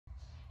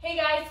Hey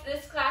guys,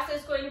 this class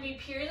is going to be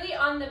purely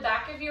on the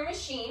back of your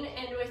machine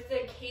and with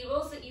the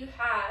cables that you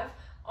have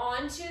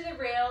onto the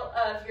rail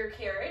of your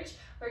carriage.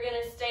 We're going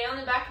to stay on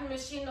the back of the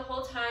machine the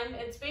whole time.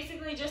 It's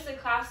basically just a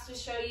class to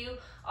show you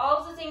all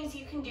of the things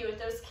you can do with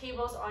those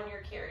cables on your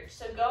carriage.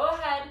 So go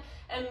ahead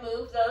and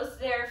move those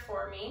there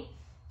for me.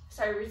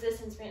 Sorry,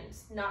 resistance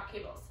bands, not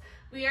cables.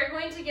 We are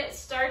going to get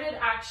started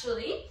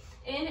actually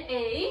in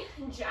a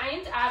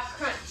giant ab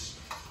crunch.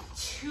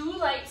 2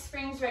 light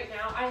springs right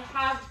now. I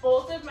have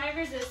both of my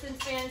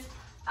resistance bands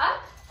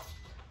up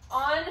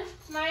on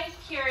my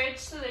carriage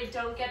so they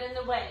don't get in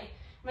the way.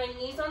 My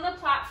knees on the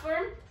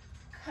platform,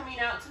 coming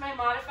out to my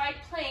modified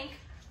plank,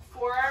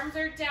 forearms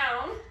are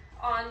down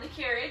on the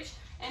carriage,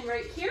 and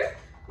right here,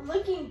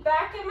 looking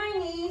back at my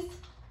knees,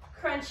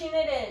 crunching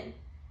it in.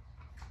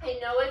 I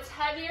know it's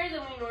heavier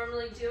than we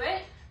normally do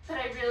it, but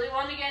I really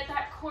want to get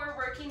that core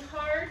working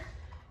hard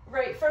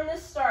right from the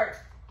start.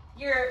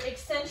 You're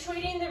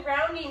accentuating the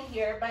rounding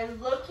here by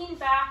looking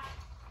back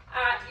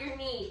at your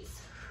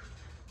knees,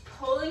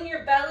 pulling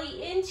your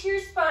belly into your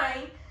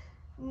spine,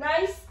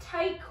 nice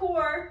tight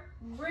core,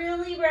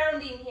 really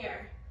rounding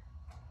here.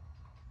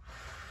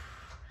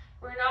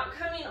 We're not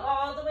coming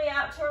all the way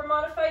out to our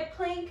modified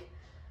plank.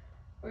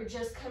 We're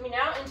just coming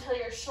out until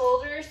your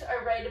shoulders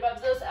are right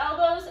above those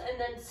elbows and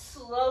then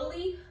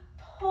slowly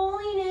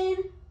pulling in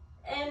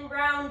and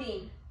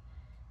rounding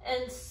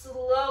and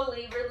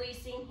slowly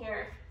releasing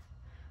here.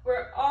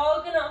 We're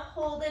all gonna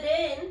hold it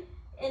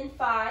in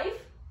 5,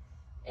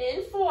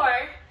 in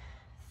 4,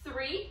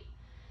 3,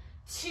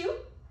 2,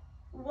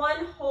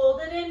 1.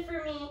 Hold it in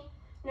for me.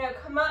 Now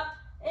come up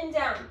and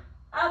down,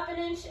 up an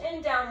inch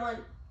and down 1,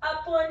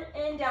 up 1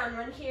 and down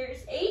 1.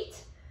 Here's 8,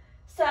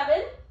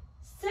 7,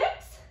 6,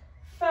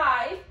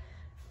 5,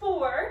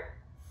 4,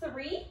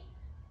 3,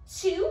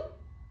 2,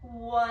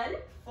 1.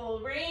 Full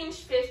range,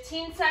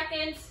 15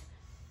 seconds.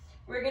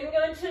 We're gonna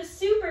go into a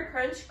super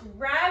crunch,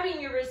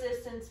 grabbing your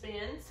resistance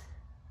bands.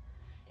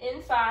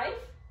 In 5,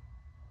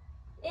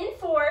 in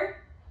 4,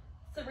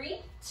 3,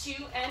 2,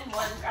 and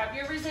 1. Grab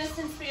your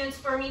resistance bands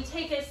for me.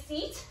 Take a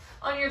seat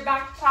on your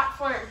back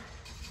platform.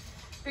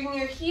 Bring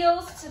your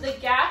heels to the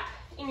gap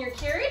in your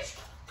carriage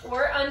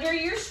or under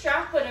your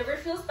strap, whatever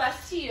feels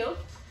best to you.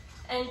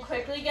 And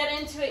quickly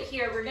get into it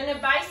here. We're gonna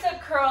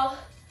bicep curl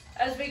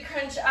as we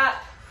crunch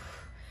up.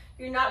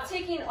 You're not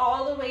taking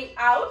all the weight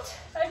out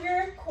of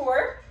your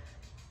core.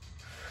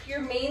 You're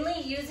mainly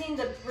using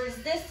the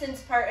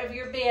resistance part of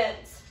your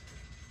bands.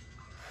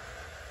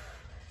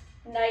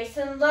 Nice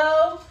and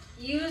low.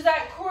 Use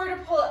that core to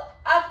pull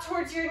up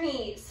towards your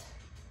knees.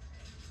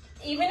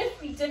 Even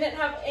if we didn't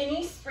have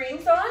any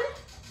springs on,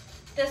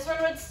 this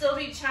one would still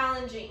be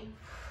challenging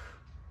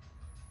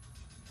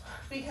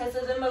because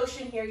of the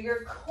motion here.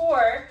 Your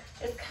core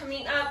is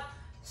coming up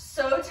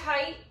so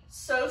tight,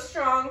 so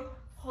strong,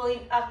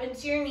 pulling up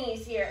into your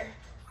knees here.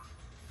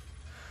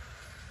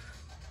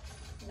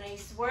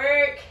 Nice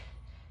work.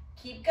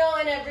 Keep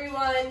going,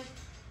 everyone.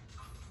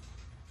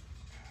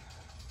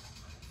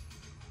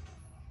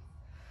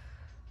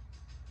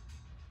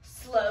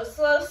 Slow,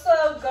 slow,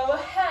 slow. Go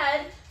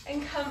ahead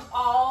and come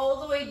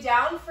all the way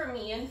down for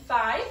me in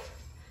 5,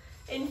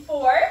 in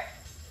 4,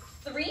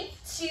 3,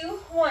 2,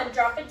 1.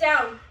 Drop it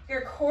down.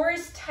 Your core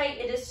is tight.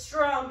 It is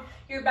strong.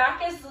 Your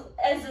back is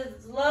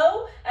as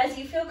low as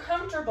you feel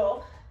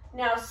comfortable.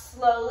 Now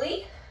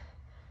slowly,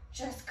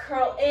 just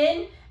curl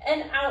in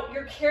and out.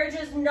 Your carriage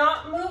is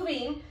not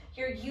moving.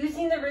 You're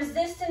using the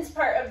resistance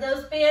part of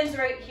those bands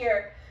right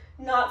here.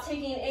 Not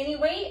taking any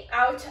weight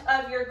out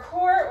of your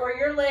core or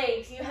your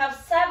legs. You have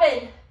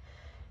 7.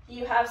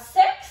 You have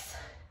 6.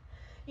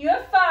 You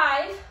have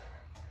 5,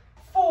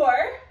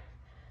 4,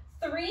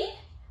 3,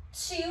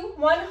 2,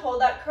 1.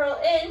 Hold that curl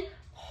in.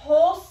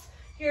 Pulse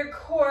your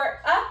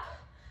core up,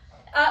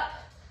 up,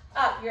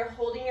 up. You're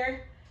holding your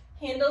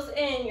handles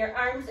in, your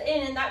arms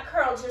in, and that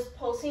curl just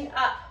pulsing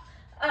up,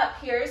 up.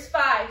 Here's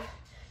 5.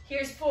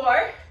 Here's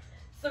 4,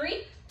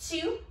 3,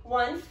 2,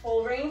 1.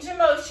 Full range of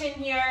motion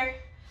here.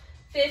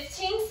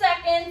 15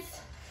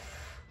 seconds.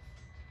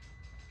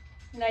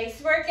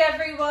 Nice work,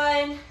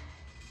 everyone.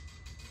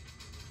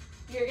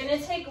 You're gonna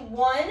take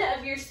one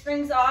of your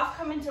springs off,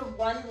 come into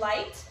one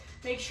light.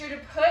 Make sure to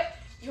put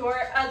your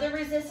other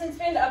resistance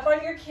band up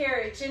on your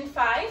carriage in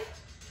 5,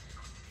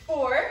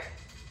 4,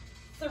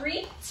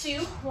 3, 2,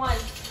 1.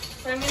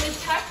 So I'm gonna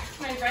tuck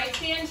my right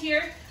band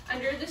here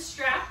under the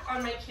strap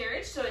on my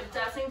carriage so it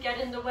doesn't get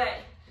in the way.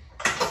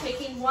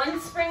 Taking one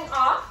spring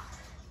off,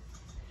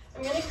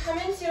 I'm gonna come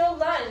into a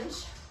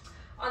lunge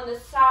on the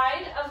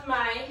side of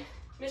my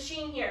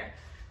machine here.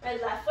 My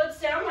left foot's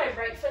down, my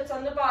right foot's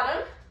on the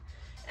bottom,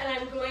 and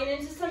I'm going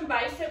into some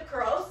bicep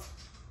curls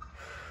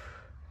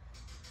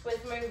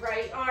with my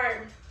right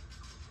arm.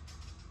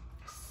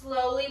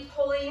 Slowly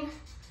pulling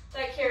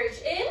that carriage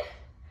in,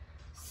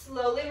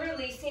 slowly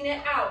releasing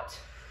it out.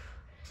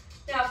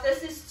 Now, if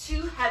this is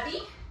too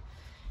heavy,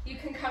 you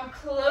can come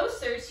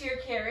closer to your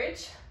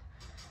carriage,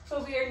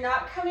 but we are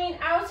not coming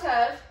out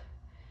of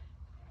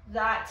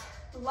that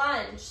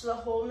lunge the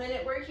whole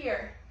minute we're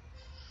here.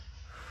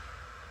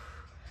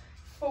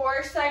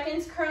 4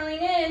 seconds curling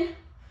in,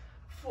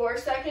 4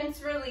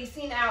 seconds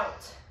releasing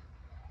out.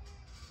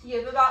 You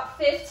have about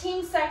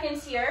 15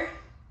 seconds here.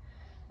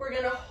 We're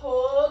gonna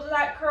hold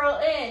that curl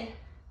in.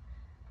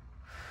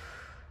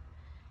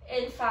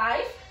 In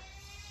 5,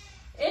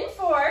 in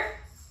 4,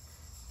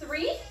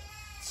 3,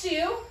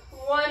 2,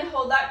 1.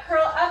 Hold that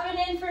curl up and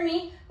in for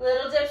me.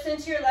 Little dips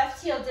into your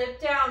left heel.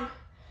 Dip down,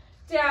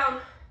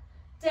 down,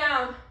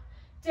 down,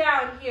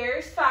 down.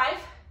 Here's 5,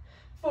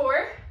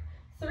 4,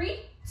 3,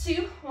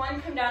 2,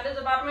 1. Come down to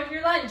the bottom of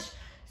your lunge.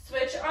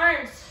 Switch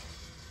arms.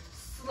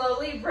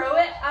 Slowly row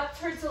it up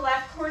towards the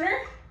left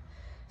corner.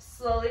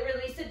 Slowly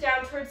release it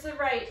down towards the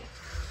right.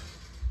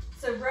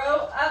 So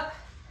row up.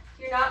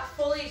 You're not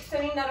fully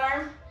extending that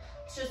arm.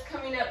 It's just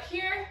coming up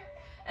here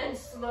and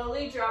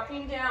slowly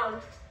dropping down.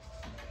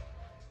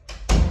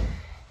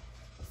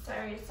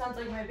 Sorry, it sounds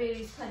like my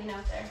baby's playing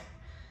out there.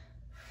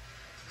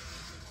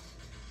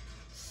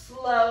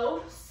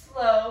 Slow,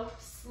 slow,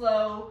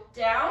 slow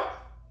down.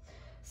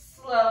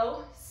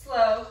 Slow,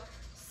 slow,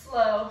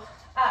 slow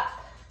up.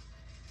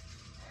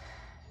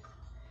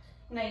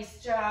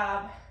 Nice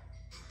job.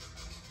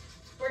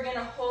 We're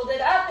gonna hold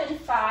it up in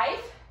 5,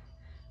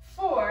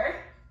 4,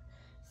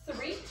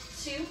 3,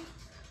 2,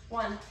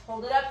 1.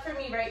 Hold it up for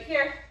me right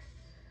here.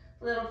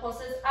 Little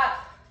pulses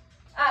up,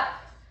 up,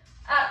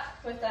 up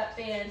with that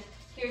band.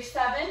 Here's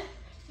 7,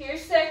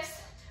 here's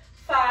 6,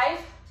 5,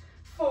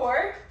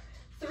 4,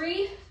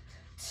 3,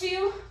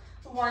 2,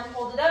 1.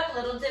 Hold it up,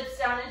 little dips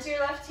down into your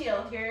left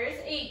heel. Here's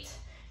 8,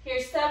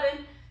 here's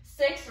 7,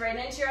 6,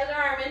 right into your other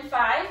arm in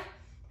 5,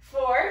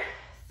 4,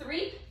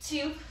 3,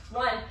 2,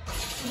 1.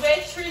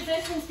 Switch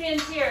resistance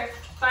bands here.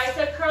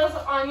 Bicep curls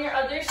on your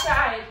other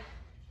side.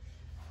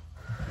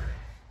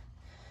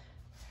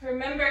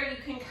 Remember, you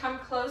can come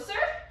closer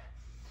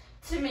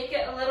to make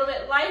it a little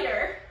bit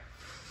lighter.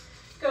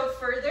 Go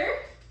further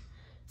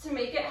to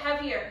make it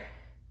heavier.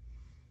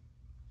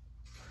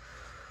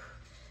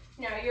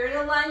 Now you're in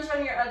a lunge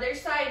on your other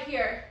side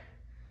here.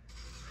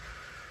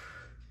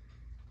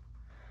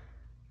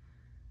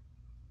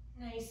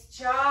 Nice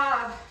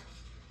job.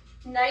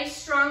 Nice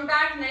strong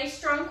back, nice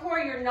strong core.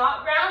 You're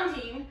not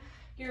rounding.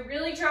 You're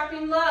really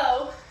dropping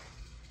low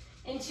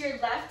into your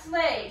left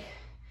leg.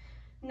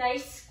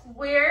 Nice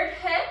squared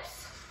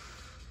hips.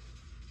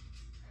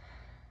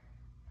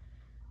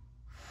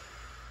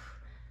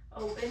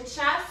 Open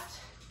chest.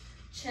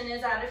 Chin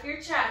is out of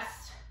your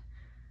chest.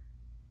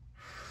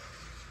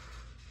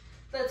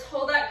 Let's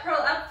hold that curl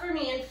up for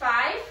me in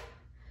 5,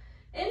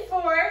 in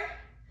 4,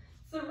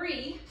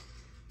 3,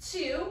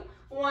 2,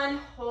 1.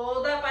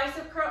 Hold that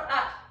bicep curl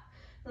up.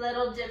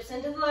 Little dips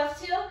into the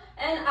left heel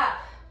and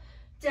up,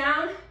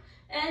 down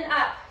and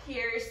up.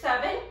 Here's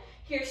 7,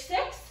 here's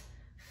 6,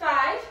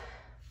 5,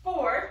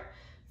 4,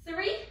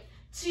 3,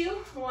 2,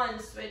 1.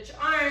 Switch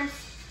arms.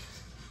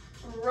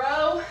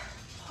 Row,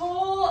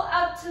 pull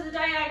up to the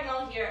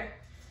diagonal here.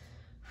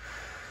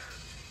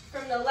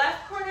 From the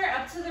left corner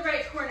up to the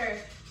right corner.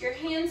 Your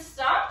hand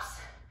stops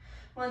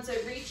once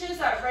it reaches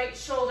that right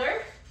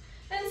shoulder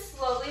and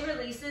slowly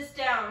releases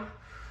down.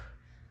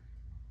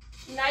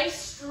 Nice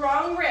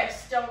strong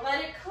wrist, don't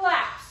let it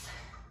collapse.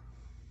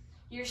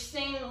 You're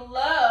staying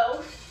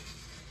low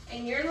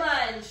in your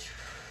lunge.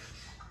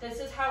 This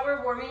is how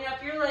we're warming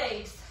up your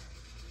legs.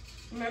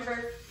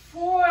 Remember,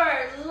 4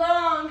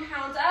 long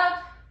count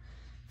up,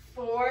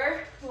 4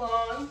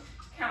 long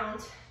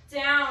count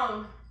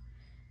down.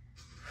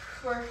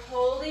 We're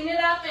holding it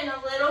up in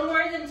a little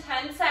more than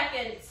 10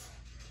 seconds.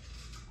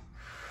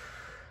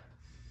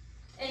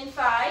 In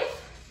 5,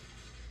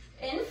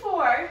 in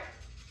 4,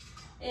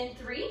 in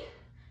 3,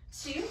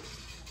 2,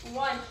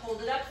 1.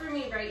 Hold it up for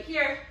me right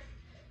here.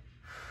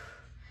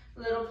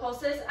 Little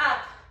pulses up,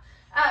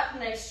 up.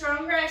 Nice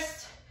strong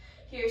wrist.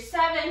 Here's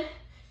 7,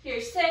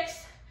 here's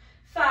 6,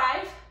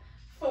 5,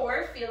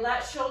 4. Feel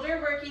that shoulder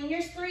working.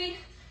 Here's 3,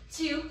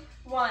 2,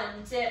 1.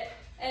 Dip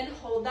and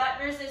hold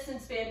that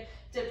resistance band.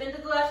 Dip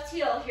into the left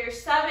heel.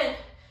 Here's 7,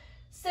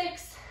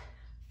 6,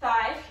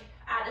 5.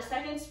 Add a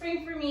second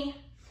spring for me.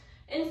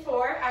 In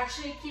 4,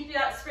 actually keep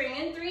that spring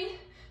in 3,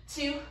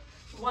 2,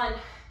 1.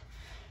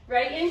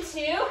 Right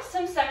into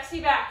some sexy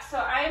back. So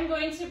I am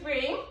going to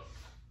bring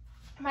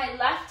my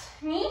left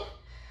knee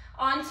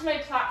onto my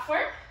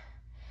platform.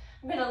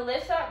 I'm gonna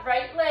lift that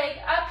right leg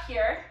up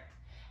here,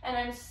 and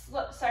I'm,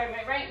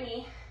 my right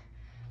knee.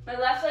 My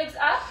left leg's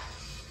up,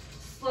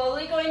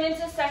 slowly going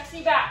into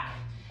sexy back.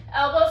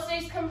 Elbow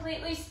stays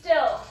completely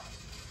still.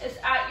 It's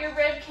at your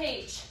rib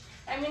cage.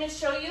 I'm gonna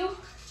show you,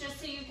 just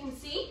so you can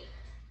see,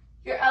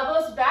 your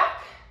elbow's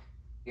back.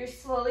 You're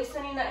slowly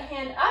sending that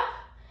hand up,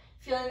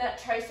 feeling that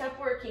tricep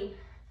working.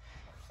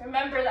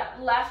 Remember,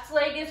 that left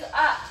leg is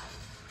up.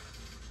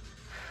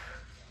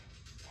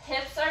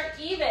 Hips are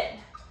even.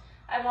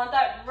 I want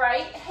that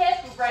right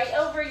hip right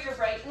over your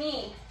right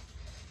knee.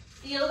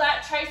 Feel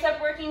that tricep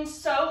working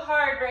so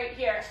hard right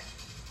here.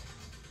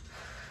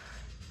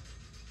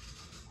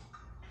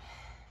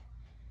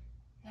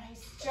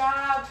 Nice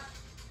job.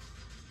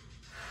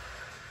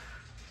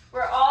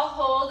 We're all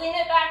holding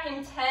it back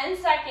in 10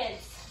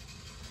 seconds.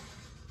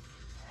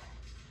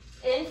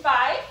 In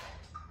 5,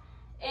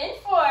 in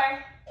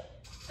 4,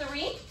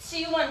 3,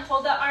 2, 1.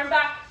 Hold that arm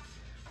back.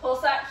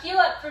 Pulse that heel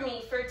up for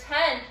me for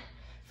 10,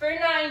 for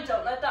 9.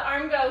 Don't let the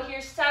arm go.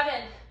 Here's 7,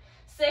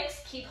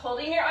 6. Keep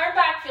holding your arm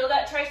back. Feel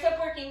that tricep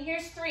working.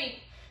 Here's 3,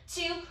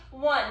 2,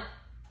 1.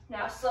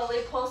 Now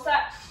slowly pulse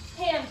that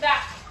hand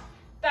back,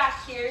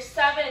 back. Here's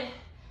 7,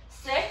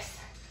 6,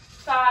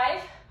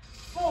 5,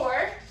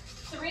 4,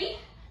 3,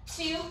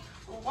 2,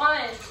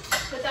 1.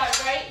 Put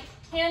that right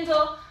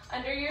handle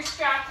under your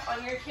strap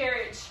on your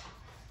carriage.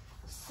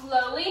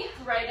 Slowly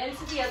right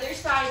into the other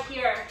side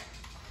here.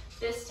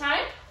 This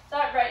time,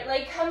 that right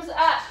leg comes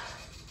up.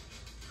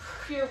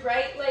 Your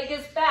right leg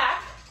is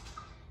back.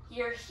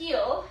 Your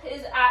heel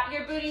is at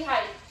your booty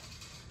height.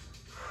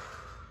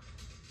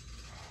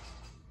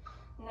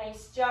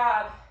 Nice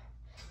job.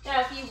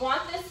 Now, if you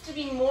want this to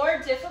be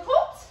more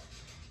difficult,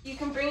 you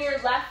can bring your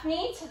left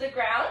knee to the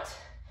ground.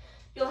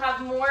 You'll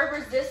have more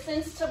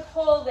resistance to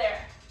pull there.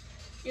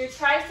 Your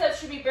triceps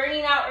should be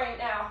burning out right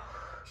now.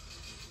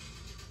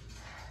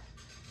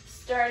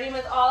 Starting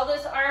with all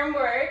this arm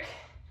work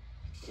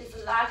is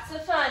lots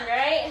of fun,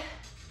 right?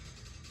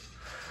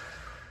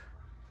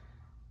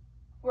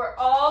 We're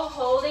all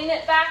holding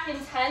it back in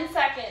 10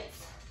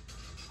 seconds.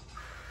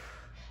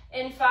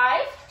 In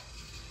 5,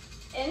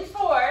 in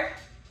 4,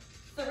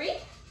 3,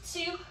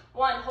 2,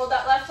 1. Hold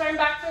that left arm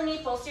back for me.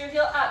 Pulse your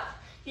heel up.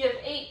 You have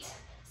 8,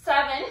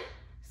 7,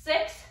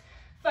 6,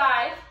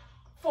 5,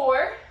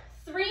 4,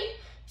 3,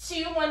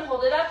 2, 1.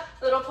 Hold it up.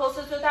 Little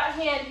pulses with that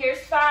hand. Here's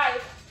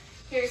 5.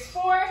 Here's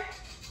 4,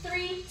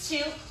 3, 2,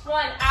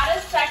 1. Add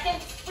a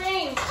second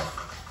spring.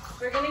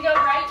 We're going to go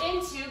right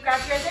into,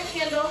 grab your other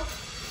handle,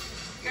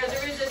 your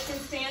other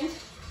resistance band.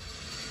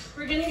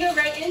 We're going to go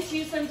right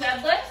into some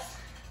deadlifts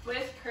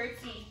with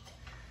curtsy.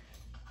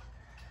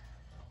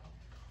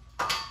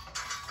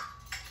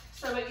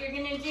 So what you're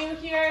going to do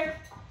here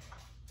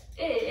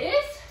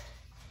is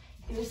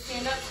you're going to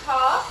stand up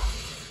tall.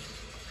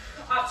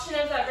 Option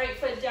of that right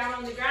foot down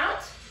on the ground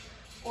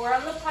or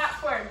on the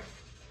platform.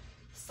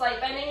 Slight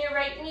bend in your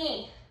right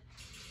knee.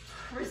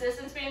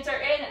 Resistance bands are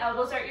in,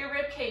 elbows are at your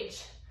rib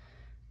cage.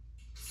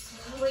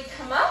 Slowly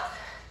come up,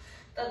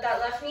 let that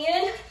left knee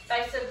in,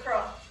 bicep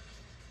curl.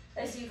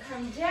 As you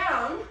come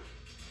down,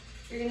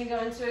 you're gonna go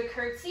into a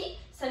curtsy,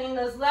 sending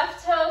those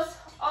left toes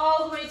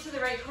all the way to the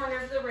right corner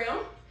of the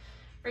room.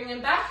 Bring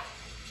them back,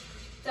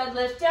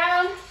 deadlift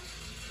down,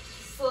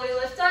 slowly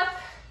lift up,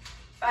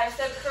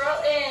 bicep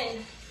curl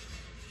in.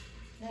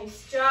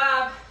 Nice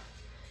job.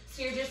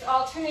 So you're just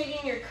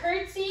alternating your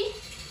curtsy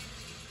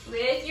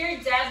with your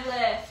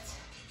deadlift.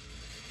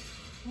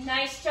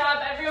 Nice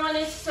job, everyone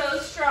is so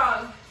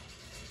strong.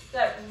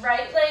 That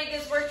right leg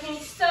is working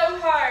so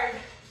hard.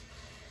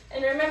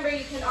 And remember,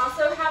 you can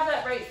also have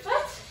that right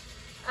foot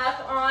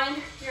up on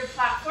your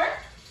platform.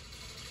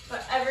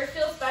 Whatever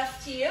feels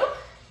best to you.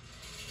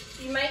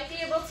 You might be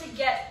able to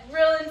get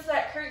real into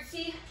that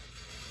curtsy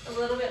a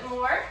little bit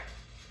more.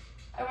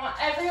 I want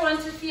everyone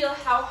to feel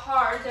how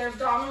hard their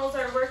abdominals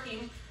are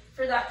working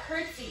for that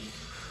curtsy.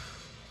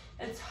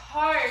 It's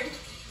hard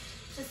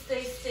to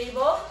stay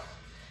stable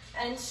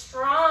and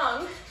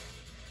strong,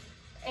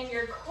 and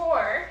your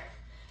core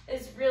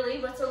is really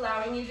what's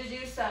allowing you to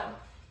do so.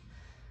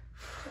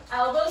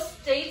 Elbows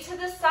stay to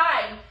the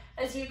side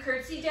as you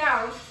curtsy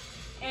down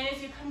and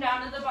as you come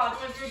down to the bottom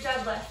of your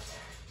deadlift.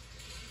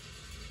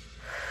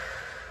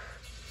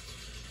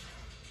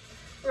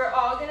 We're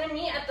all gonna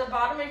meet at the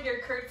bottom of your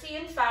curtsy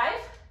in 5,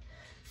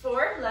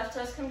 4, left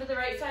toes come to the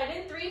right side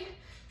in 3,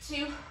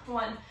 2,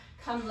 1.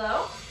 Come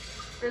low,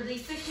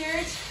 release the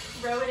carriage,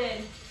 row it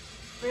in.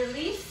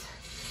 Release,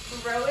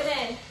 row it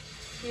in.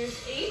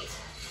 Here's 8,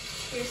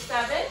 here's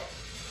 7,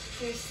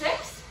 here's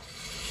 6,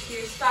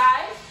 here's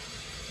 5,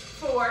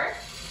 4,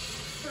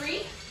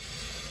 3,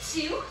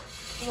 2,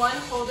 1.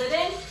 Hold it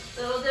in.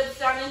 Little dips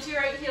down into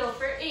your right heel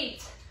for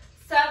 8,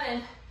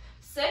 7,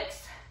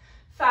 6,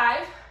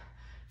 5,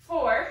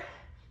 4,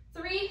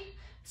 3,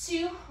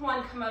 2,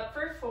 1. Come up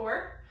for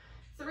 4,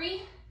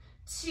 3,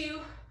 2,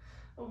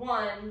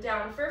 1.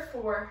 Down for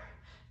 4.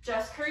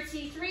 Just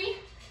curtsy. 3,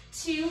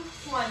 2,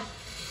 1.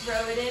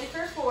 Row it in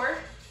for 4,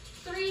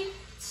 3,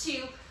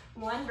 2,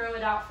 1. Row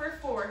it out for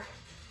 4,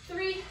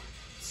 3,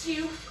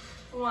 2,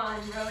 1.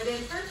 Row it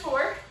in for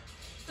 4,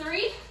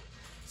 3,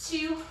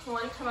 2,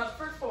 1. Come up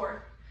for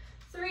 4,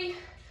 3,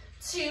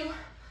 2,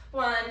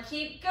 1.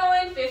 Keep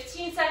going.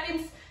 15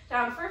 seconds.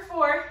 Down for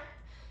 4,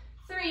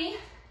 3,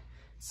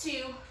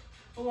 2,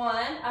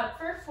 1. Up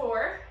for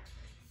 4,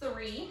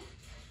 3,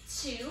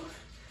 2,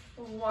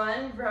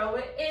 1. Row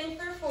it in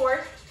for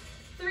 4,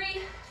 3,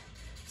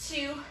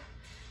 2,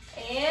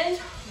 and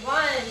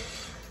 1.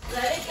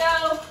 Let it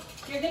go.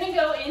 You're gonna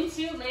go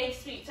into leg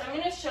sweep. So I'm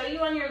gonna show you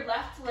on your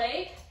left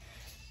leg,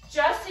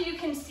 just so you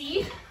can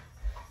see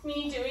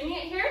me doing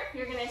it here.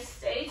 You're gonna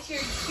stay to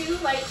your 2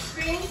 light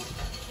springs.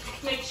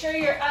 Make sure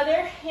your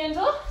other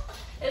handle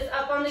is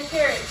up on the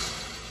carriage.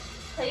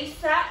 Place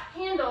that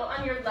handle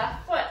on your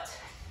left foot.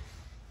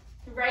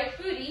 The right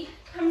booty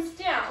comes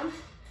down,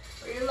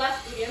 or your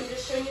left booty. I'm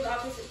just showing you the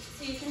opposite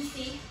so you can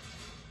see.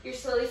 You're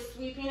slowly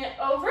sweeping it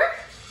over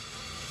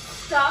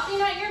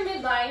stopping at your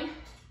midline,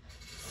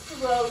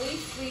 slowly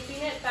sweeping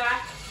it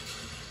back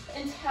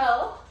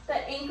until the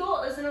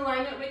ankle is in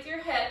alignment with your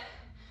hip.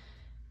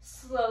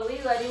 Slowly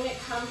letting it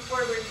come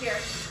forward here.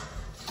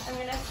 I'm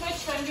gonna switch,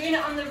 so I'm doing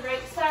it on the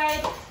right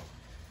side.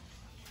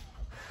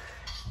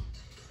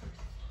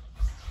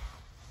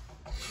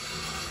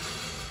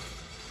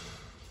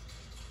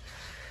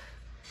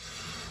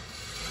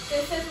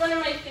 This is one of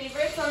my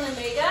favorites on the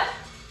Mega,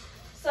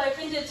 so I've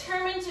been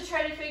determined to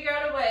try to figure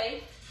out a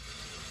way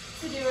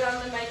to do it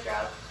on the Micro.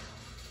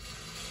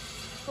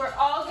 We're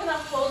all gonna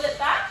hold it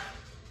back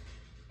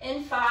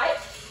in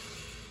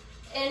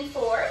 5, in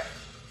 4,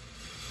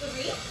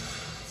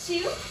 3,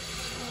 2,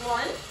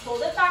 1.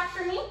 Hold it back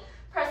for me.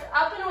 Press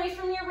up and away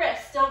from your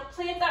wrist. Don't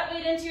plant that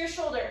weight into your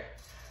shoulder.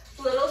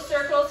 Little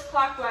circles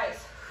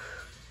clockwise.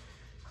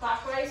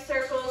 Clockwise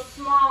circles,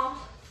 small.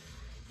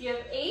 You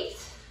have 8,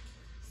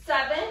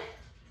 7,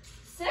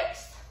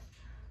 6,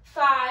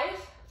 5,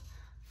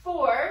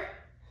 4,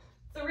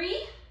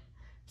 3,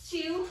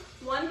 2,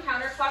 1.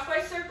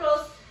 Counterclockwise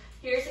circles.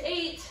 Here's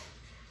 8,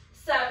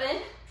 7,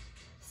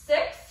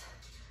 6,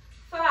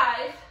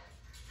 5,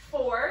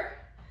 4,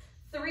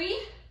 3,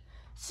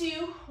 2,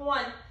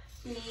 1.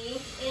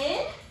 Knee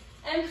in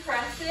and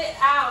press it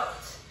out.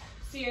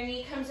 So your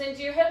knee comes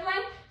into your hip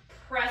line.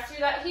 Press through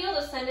that heel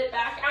to send it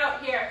back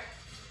out here.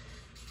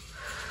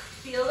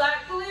 Feel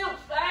that glute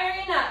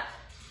firing up.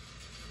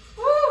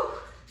 Woo!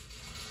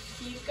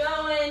 Keep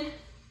going.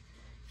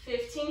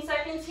 15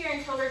 seconds here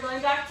until we're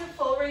going back to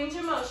full range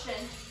of motion.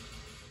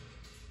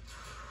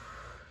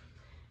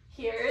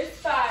 Here's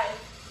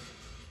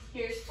 5.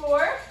 Here's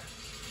 4,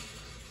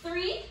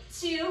 3,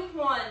 2,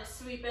 1.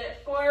 Sweep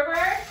it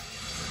forward.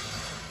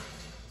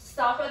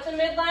 Stop at the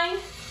midline.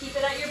 Keep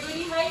it at your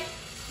booty height.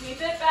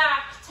 Sweep it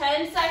back.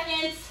 10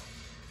 seconds.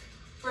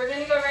 We're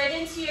going to go right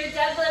into your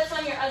deadlifts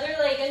on your other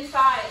leg in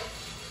 5,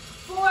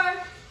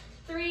 4,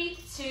 3,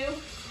 2,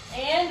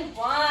 and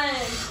 1.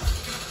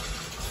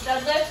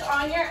 Deadlifts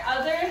on your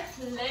other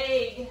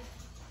leg.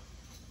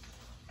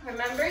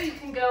 Remember, you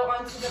can go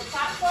onto the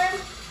platform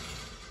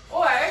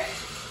or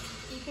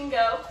you can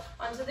go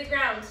onto the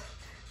ground.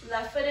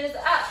 Left foot is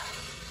up.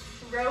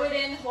 Row it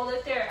in, hold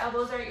it there.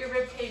 Elbows are at your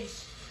rib cage.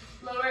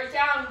 Lower it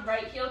down,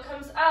 right heel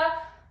comes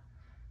up.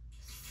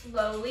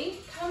 Slowly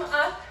come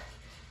up.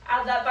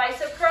 Add that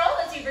bicep curl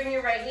as you bring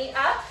your right knee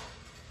up.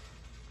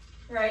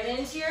 Right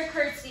into your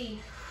curtsy.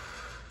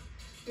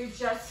 You're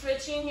just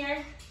switching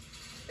here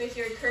with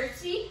your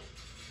curtsy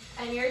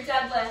and your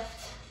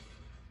deadlift.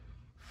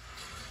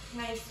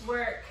 Nice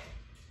work.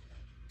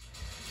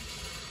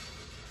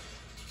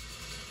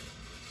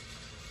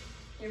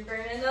 You're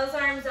burning those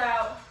arms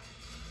out.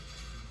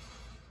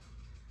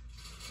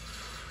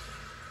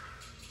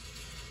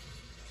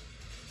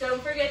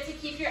 Don't forget to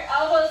keep your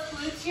elbows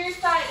glued to your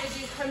side as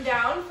you come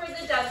down for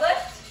the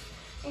deadlift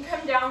and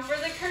come down for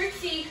the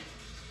curtsy.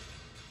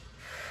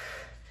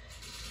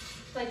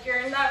 Like you're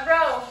in that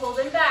row,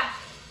 holding back.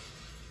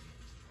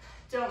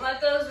 Don't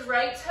let those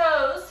right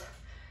toes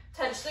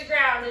touch the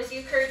ground as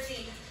you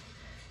curtsy.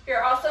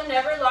 You're also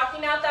never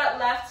locking out that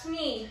left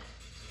knee.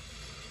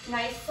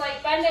 Nice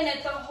slight bend in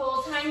it the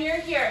whole time you're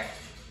here.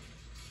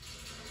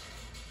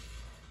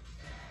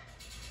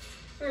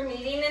 We're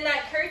meeting in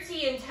that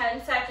curtsy in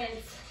 10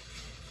 seconds.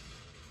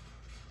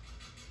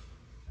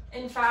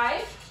 In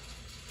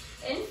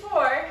 5, in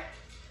 4,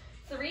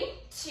 3,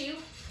 2,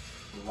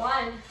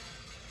 1.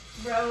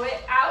 Row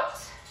it out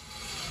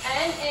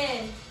and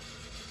in,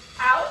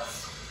 out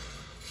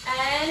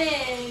and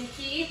in.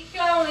 Keep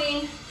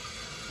going.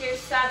 Here's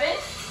 7,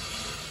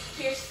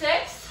 here's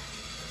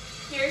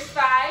 6, here's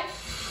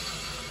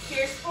 5,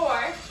 here's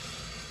 4,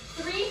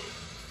 3,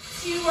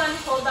 2, 1.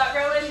 Hold that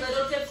row in,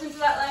 little dips into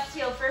that left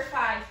heel for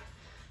 5,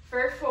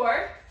 for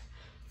 4,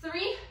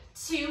 3,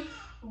 2,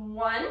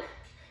 1.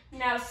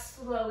 Now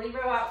slowly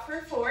row out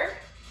for 4,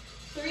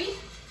 3,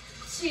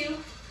 2,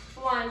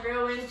 1.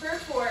 Row in for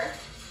 4,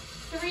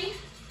 3,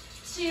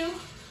 2,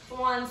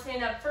 1.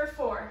 Stand up for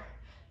 4,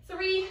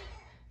 3,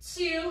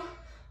 2,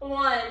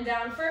 1.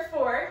 Down for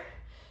 4,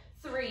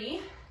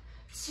 3,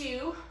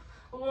 2,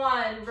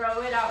 1.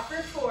 Row it out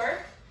for 4,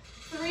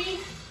 3,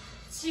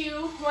 2,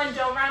 1.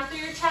 Don't round through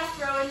your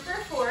chest. Row in for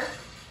 4,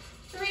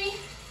 3,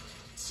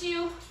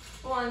 2,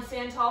 1.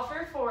 Stand tall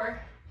for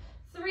 4,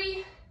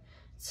 3,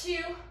 2,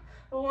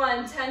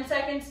 1. 10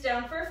 seconds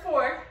down for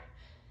 4,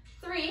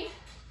 3,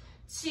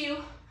 2,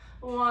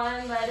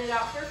 1. Let it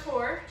out for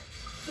 4,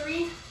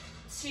 3,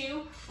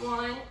 2,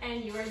 1,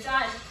 and you are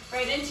done.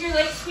 Right into your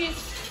leg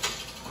squeeze.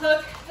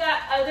 Hook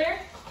that other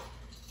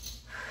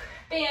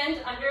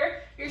band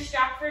under your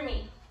strap for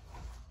me.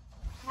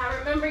 Now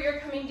remember, you're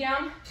coming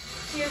down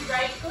to your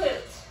right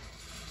glute.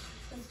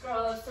 Let's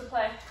grow those to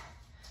play.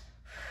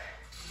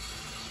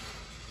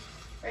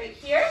 Right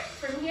here,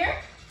 from here,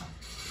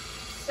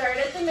 start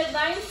at the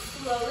midline,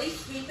 slowly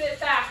sweep it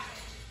back.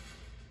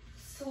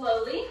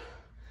 Slowly,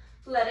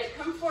 let it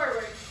come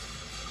forward.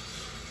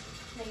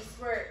 Nice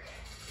work.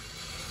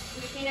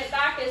 Sweeping it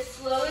back as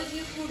slow as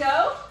you can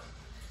go,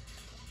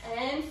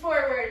 and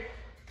forward.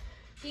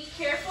 Be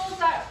careful of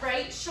that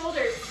right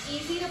shoulder. It's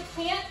easy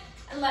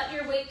let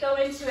your weight go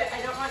into it.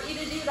 I don't want you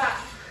to do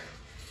that.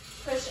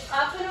 Push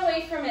up and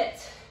away from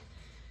it.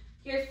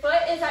 Your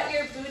foot is at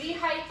your booty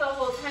height the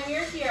whole time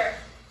you're here.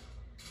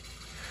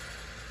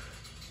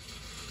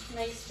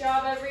 Nice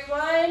job,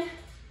 everyone.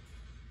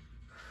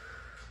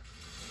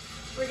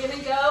 We're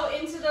gonna go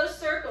into those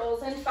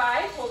circles in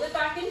 5, hold it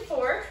back in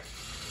 4,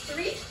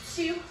 3,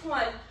 2,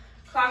 1.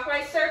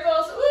 Clockwise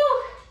circles,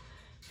 woo!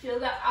 Feel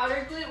the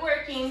outer glute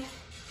working.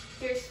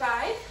 Here's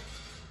 5,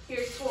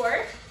 here's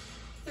 4,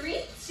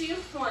 3, 2,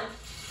 1.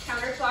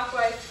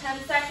 Counterclockwise, 10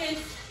 seconds.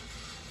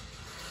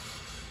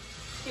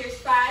 Here's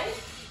 5,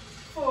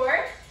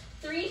 4,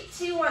 3,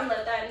 2, 1.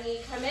 Let that knee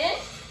come in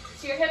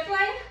to your hip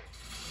line.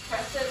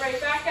 Press it right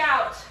back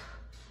out.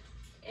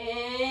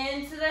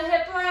 Into the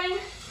hip line.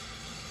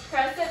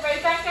 Press it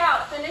right back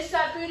out. Finish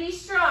that booty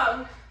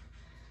strong.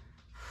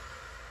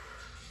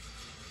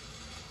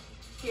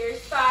 Here's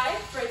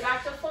 5. Right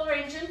back to full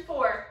range in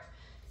 4,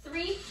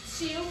 3,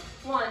 2,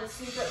 1.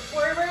 Sweep it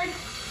forward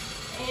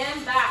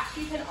and back.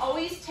 You can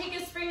always take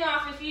a spring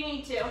off if you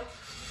need to.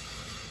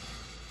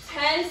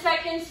 10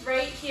 seconds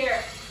right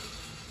here.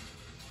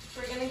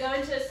 We're going to go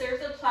into a serve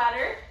the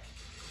platter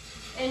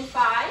in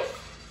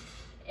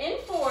 5, in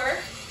 4,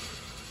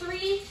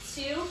 3,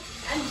 2,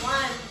 and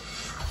 1.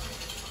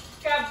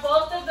 Grab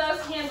both of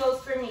those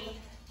handles for me.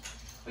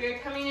 We are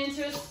coming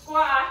into a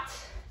squat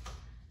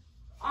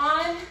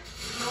on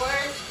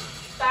your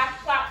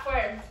back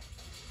platform.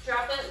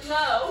 Drop it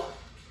low.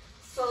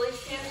 Slowly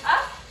stand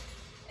up.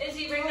 As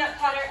you bring that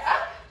platter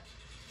up,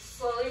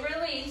 slowly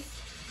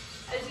release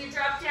as you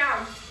drop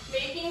down.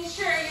 Making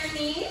sure your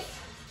knees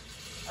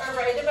are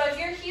right above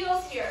your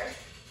heels here.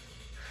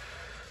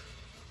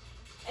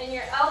 And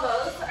your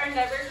elbows are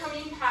never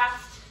coming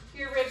past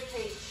your rib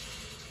cage.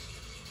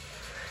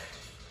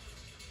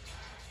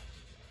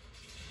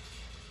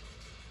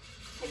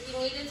 If you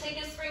need to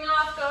take a spring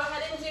off, go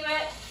ahead and do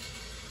it.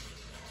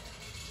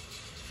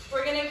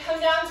 We're going to come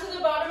down to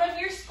the bottom of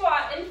your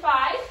squat in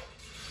 5,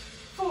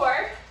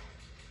 4,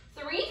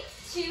 3,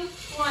 2,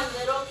 1.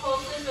 Little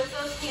pulses with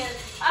those hands.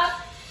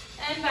 Up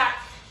and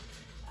back.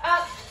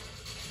 Up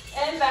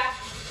and back.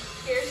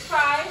 Here's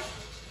 5,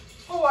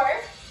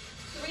 4,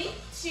 3,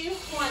 2,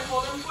 1.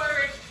 Hold them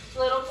forward.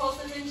 Little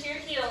pulses into your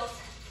heels.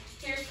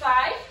 Here's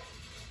 5.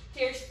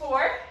 Here's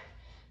 4,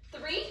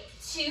 3,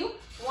 2,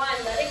 1.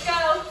 Let it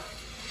go.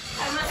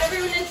 I want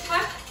everyone to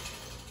tuck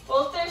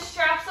both their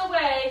straps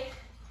away,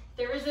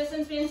 their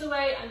resistance bands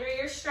away under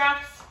your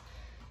straps,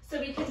 so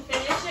we can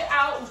finish it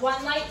out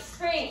one light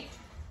spring.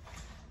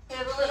 We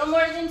have a little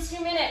more than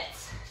 2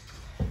 minutes.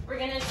 We're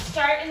going to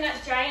start in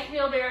that giant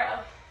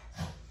wheelbarrow.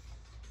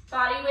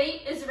 Body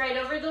weight is right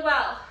over the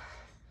well.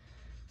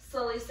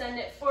 Slowly send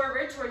it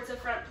forward towards the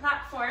front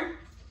platform.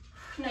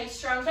 Nice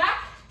strong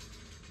back.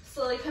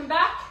 Slowly come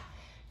back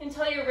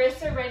until your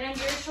wrists are right under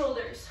your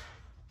shoulders,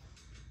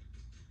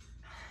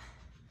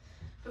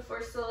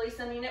 before slowly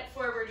sending it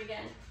forward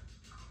again.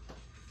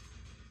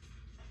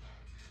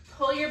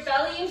 Pull your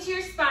belly into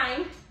your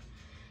spine,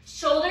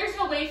 shoulders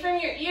away from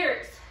your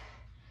ears.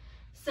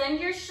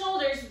 Send your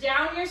shoulders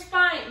down your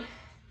spine.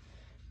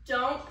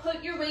 Don't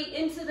put your weight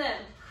into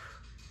them.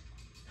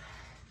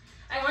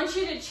 I want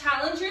you to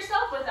challenge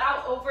yourself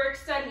without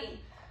overextending.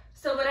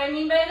 So what I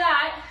mean by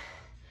that,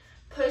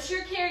 push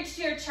your carriage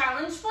to your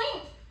challenge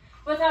point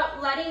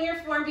without letting your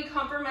form be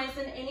compromised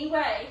in any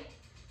way.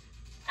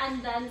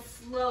 And then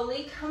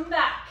slowly come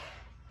back.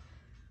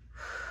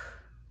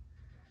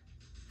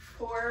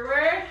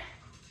 Forward.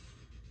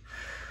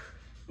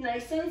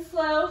 Nice and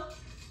slow.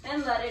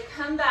 And let it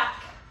come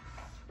back.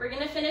 We're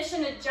going to finish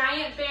in a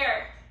giant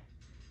bear.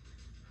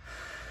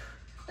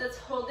 Let's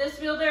hold this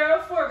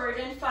wheelbarrow forward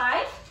in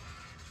 5,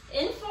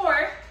 in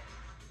 4,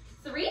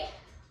 3,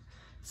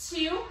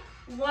 2,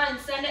 1.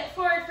 Send it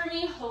forward for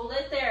me. Hold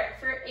it there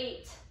for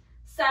 8,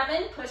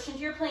 7. Push into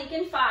your plank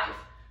in 5,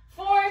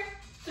 4,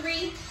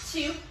 3,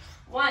 2,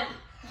 1.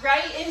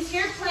 Right into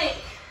your plank.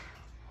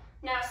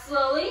 Now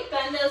slowly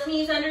bend those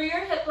knees under your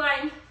hip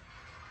line.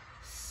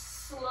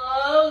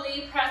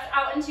 Slowly press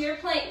out into your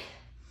plank.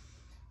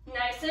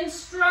 Nice and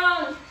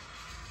strong.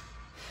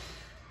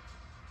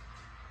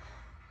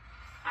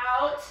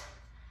 Out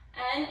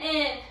and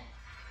in.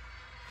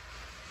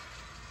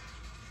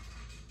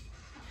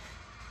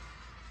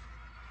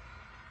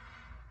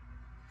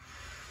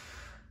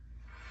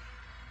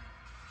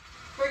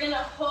 We're going to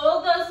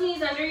hold those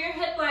knees under your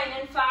hip line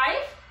in 5,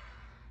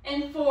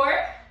 in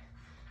 4,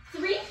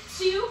 3,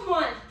 2,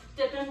 1.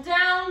 Dip them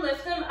down,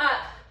 lift them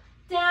up,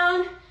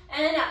 down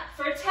and up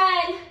for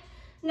 10,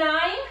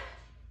 9,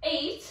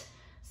 8,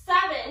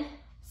 7,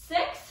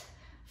 6,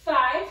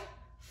 5,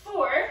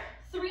 4,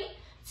 3,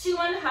 2,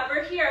 1.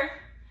 Hover here.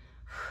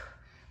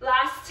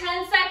 Last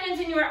 10 seconds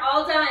and you are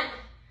all done.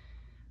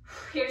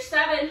 Here's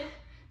 7,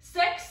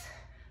 6,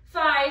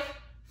 5,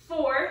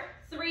 4,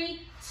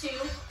 3, 2,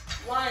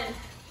 1.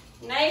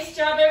 Nice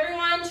job,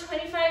 everyone.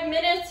 25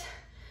 minutes,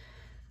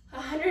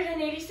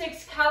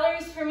 186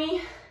 calories for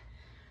me.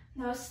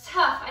 That was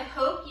tough. I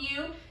hope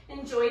you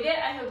enjoyed it.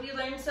 I hope you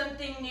learned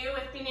something new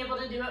with being able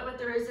to do it with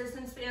the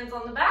resistance bands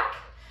on the back.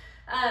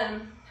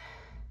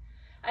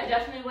 I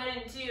definitely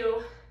wouldn't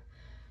do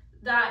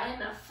that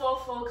in a full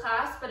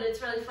class, but it's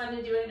really fun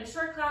to do it in a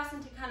short class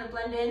and to kind of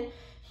blend in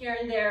here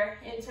and there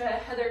into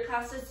other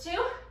classes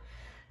too.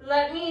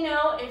 Let me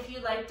know if you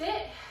liked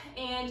it,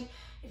 and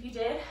if you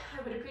did,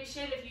 I would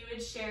appreciate if you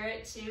would share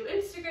it to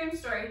Instagram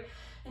story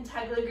and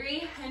tag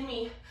Lagree and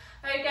me.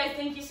 All right guys,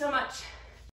 thank you so much.